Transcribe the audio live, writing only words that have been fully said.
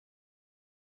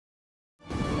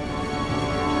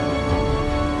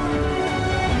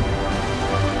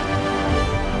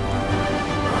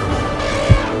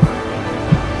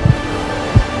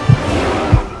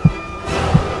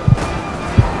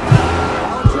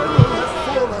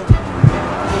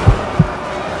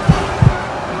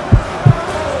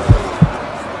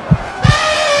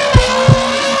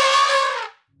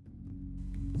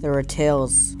were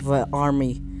tales of an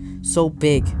army so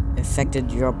big it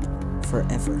affected Europe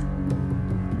forever.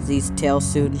 These tales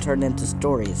soon turned into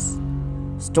stories.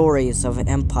 Stories of an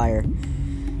empire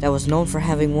that was known for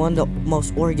having one of the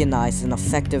most organized and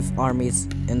effective armies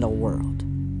in the world.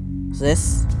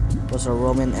 This was the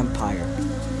Roman Empire.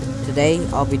 Today,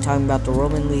 I'll be talking about the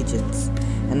Roman legions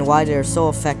and why they are so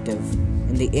effective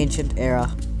in the ancient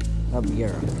era of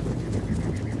Europe.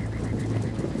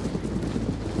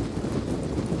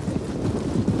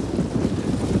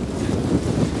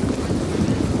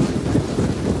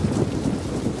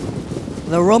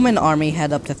 The Roman army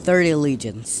had up to 30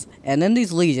 legions, and in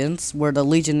these legions were the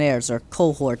legionnaires, or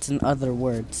cohorts in other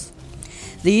words.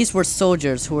 These were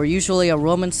soldiers who were usually a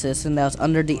Roman citizen that was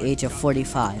under the age of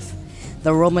 45.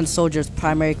 The Roman soldiers'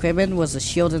 primary equipment was a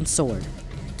shield and sword.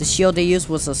 The shield they used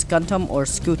was a scutum or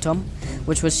scutum,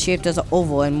 which was shaped as an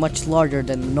oval and much larger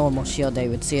than the normal shield they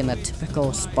would see in a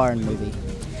typical Spartan movie.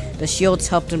 The shields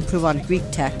helped improve on Greek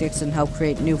tactics and helped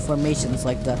create new formations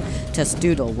like the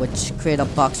testudo, which create a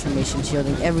box formation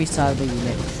shielding every side of the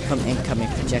unit from incoming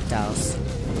projectiles.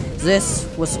 This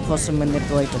was supposed to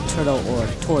manipulate the turtle or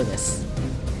tortoise.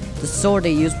 The sword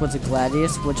they used was a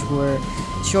gladius, which were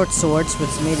short swords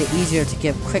which made it easier to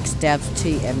give quick stabs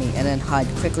to the enemy and then hide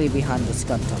quickly behind the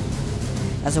scutum.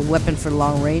 As a weapon for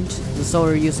long range, the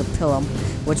soldier used a pilum,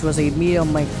 which was a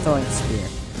medium-length throwing spear.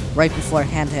 Right before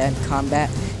hand-to-hand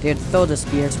combat, they would throw the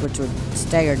spears, which would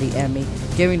stagger the enemy,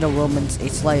 giving the Romans a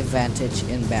slight advantage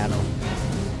in battle.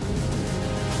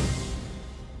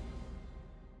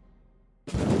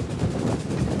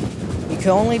 You could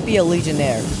only be a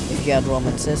legionnaire if you had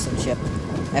Roman citizenship.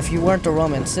 If you weren't a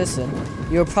Roman citizen,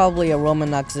 you were probably a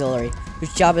Roman auxiliary,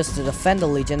 whose job is to defend the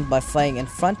legion by fighting in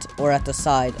front or at the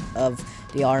side of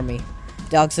the army.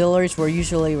 The auxiliaries were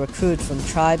usually recruited from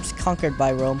tribes conquered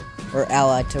by Rome or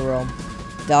allied to Rome.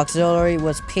 The auxiliary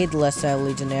was paid less than a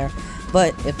legionnaire,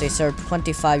 but if they served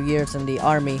 25 years in the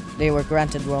army, they were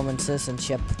granted Roman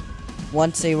citizenship.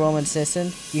 Once a Roman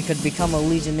citizen, you could become a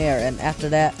legionnaire, and after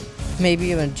that, maybe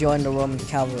even join the Roman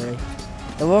cavalry.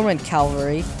 The Roman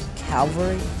cavalry, I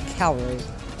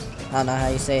don't know how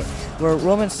you say it, were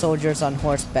Roman soldiers on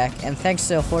horseback, and thanks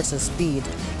to the horse's speed,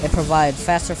 it provided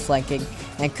faster flanking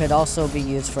and could also be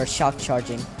used for shock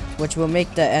charging, which will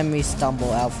make the enemy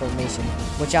stumble out of formation,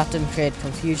 which often created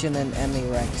confusion in enemy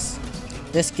ranks.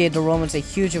 This gave the Romans a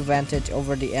huge advantage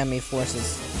over the enemy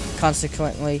forces.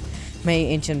 Consequently, many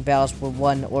ancient battles were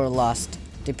won or lost,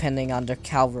 depending on their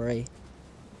cavalry.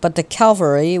 But the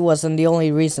cavalry wasn't the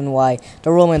only reason why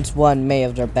the Romans won many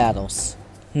of their battles.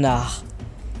 Nah.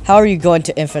 How are you going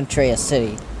to infiltrate a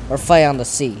city, or fight on the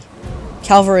sea?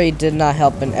 Cavalry did not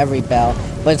help in every battle,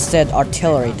 but instead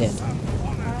artillery did.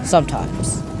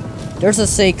 Sometimes. There's a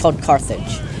city called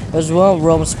Carthage. It was one of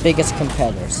Rome's biggest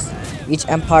competitors. Each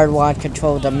empire wanted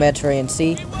control of the Mediterranean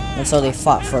Sea, and so they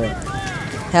fought for it.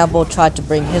 Hannibal tried to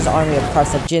bring his army of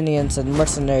Carthaginians and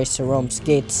mercenaries to Rome's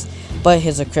gates, but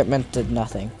his equipment did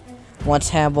nothing. Once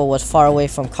Hannibal was far away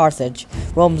from Carthage,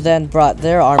 Rome then brought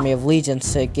their army of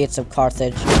legions to the gates of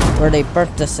Carthage, where they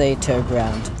burnt the city to the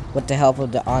ground, with the help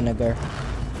of the onager.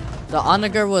 The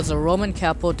onager was a Roman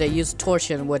catapult that used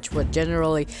torsion, which would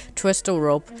generally twist a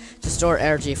rope to store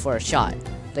energy for a shot.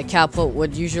 The catapult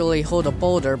would usually hold a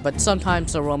boulder, but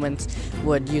sometimes the Romans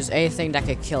would use anything that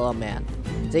could kill a man.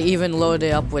 They even loaded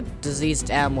it up with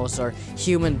diseased animals or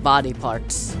human body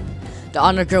parts. The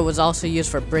onager was also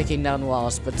used for breaking down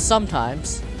walls, but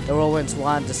sometimes the Romans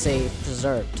wanted to stay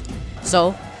preserved.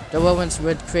 So, the Romans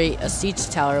would create a siege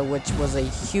tower, which was a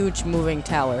huge moving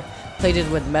tower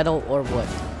plated with metal or wood.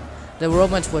 The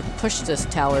Romans would push this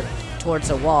tower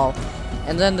towards a wall,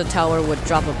 and then the tower would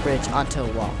drop a bridge onto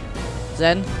a wall.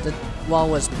 Then, the wall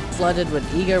was flooded with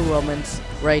eager Romans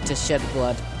ready to shed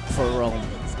blood for Rome.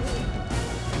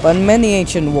 But many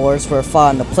ancient wars were fought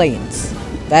on the plains.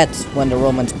 That's when the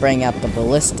Romans bring out the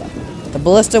ballista. The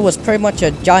ballista was pretty much a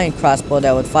giant crossbow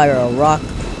that would fire a rock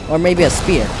or maybe a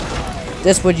spear.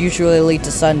 This would usually lead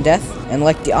to sudden death, and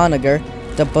like the onager,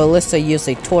 the ballista used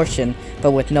a torsion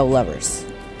but with no levers.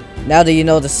 Now that you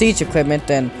know the siege equipment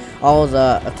and all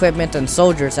the equipment and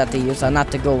soldiers that they use, are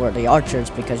not to go over the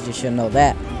archers because you should know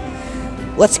that.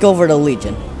 Let's go over the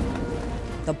legion.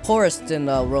 The poorest in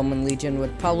the Roman legion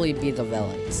would probably be the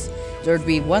velites. There would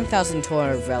be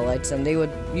 1,200 velites, and they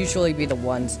would usually be the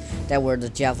ones that were the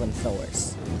javelin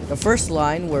throwers. The first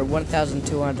line were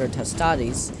 1,200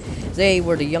 hastades. They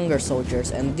were the younger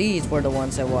soldiers, and these were the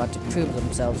ones that wanted to prove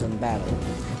themselves in battle.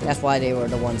 That's why they were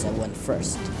the ones that went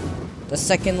first. The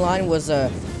second line was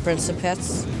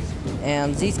principes,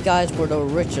 and these guys were the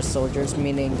richest soldiers,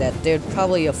 meaning that they would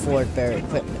probably afford better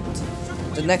equipment.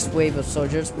 The next wave of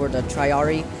soldiers were the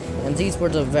triarii, and these were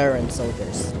the veteran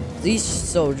soldiers. These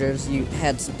soldiers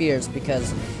had spears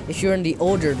because if you're in the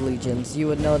older legions, you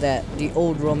would know that the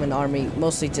old Roman army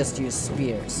mostly just used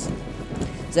spears.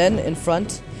 Then in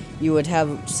front, you would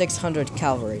have 600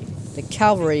 cavalry. The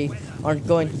cavalry aren't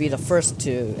going to be the first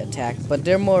to attack, but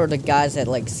they're more the guys that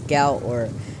like scout or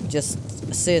just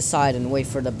sit aside and wait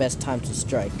for the best time to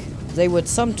strike. They would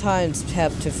sometimes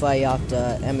have to fight off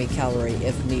the enemy cavalry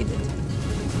if needed.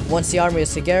 Once the army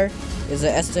is together, is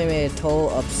an estimated total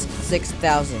of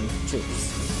 6,000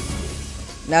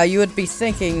 troops. Now you would be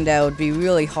thinking that it would be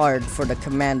really hard for the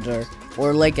commander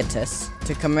or legatus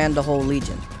to command the whole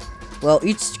legion. Well,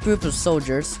 each group of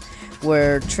soldiers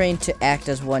were trained to act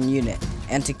as one unit,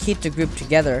 and to keep the group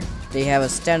together, they have a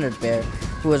standard bearer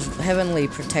who was heavily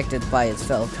protected by his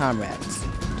fellow comrades.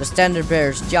 The standard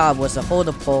bearer's job was to hold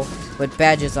a pole with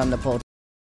badges on the pole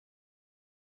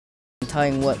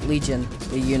telling what legion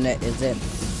the unit is in.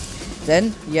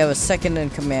 Then you have a second in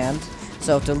command,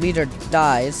 so if the leader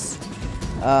dies,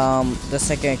 the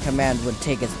second in command would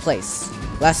take its place.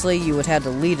 Lastly, you would have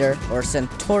the leader or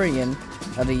centurion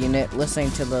of the unit listening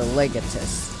to the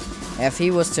legatus. And if he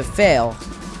was to fail,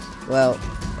 well,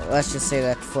 let's just say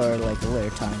that for like a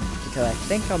later time, because I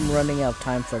think I'm running out of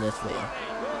time for this video.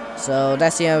 So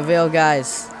that's the end of the video,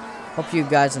 guys. Hope you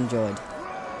guys enjoyed.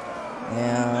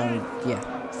 And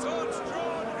yeah.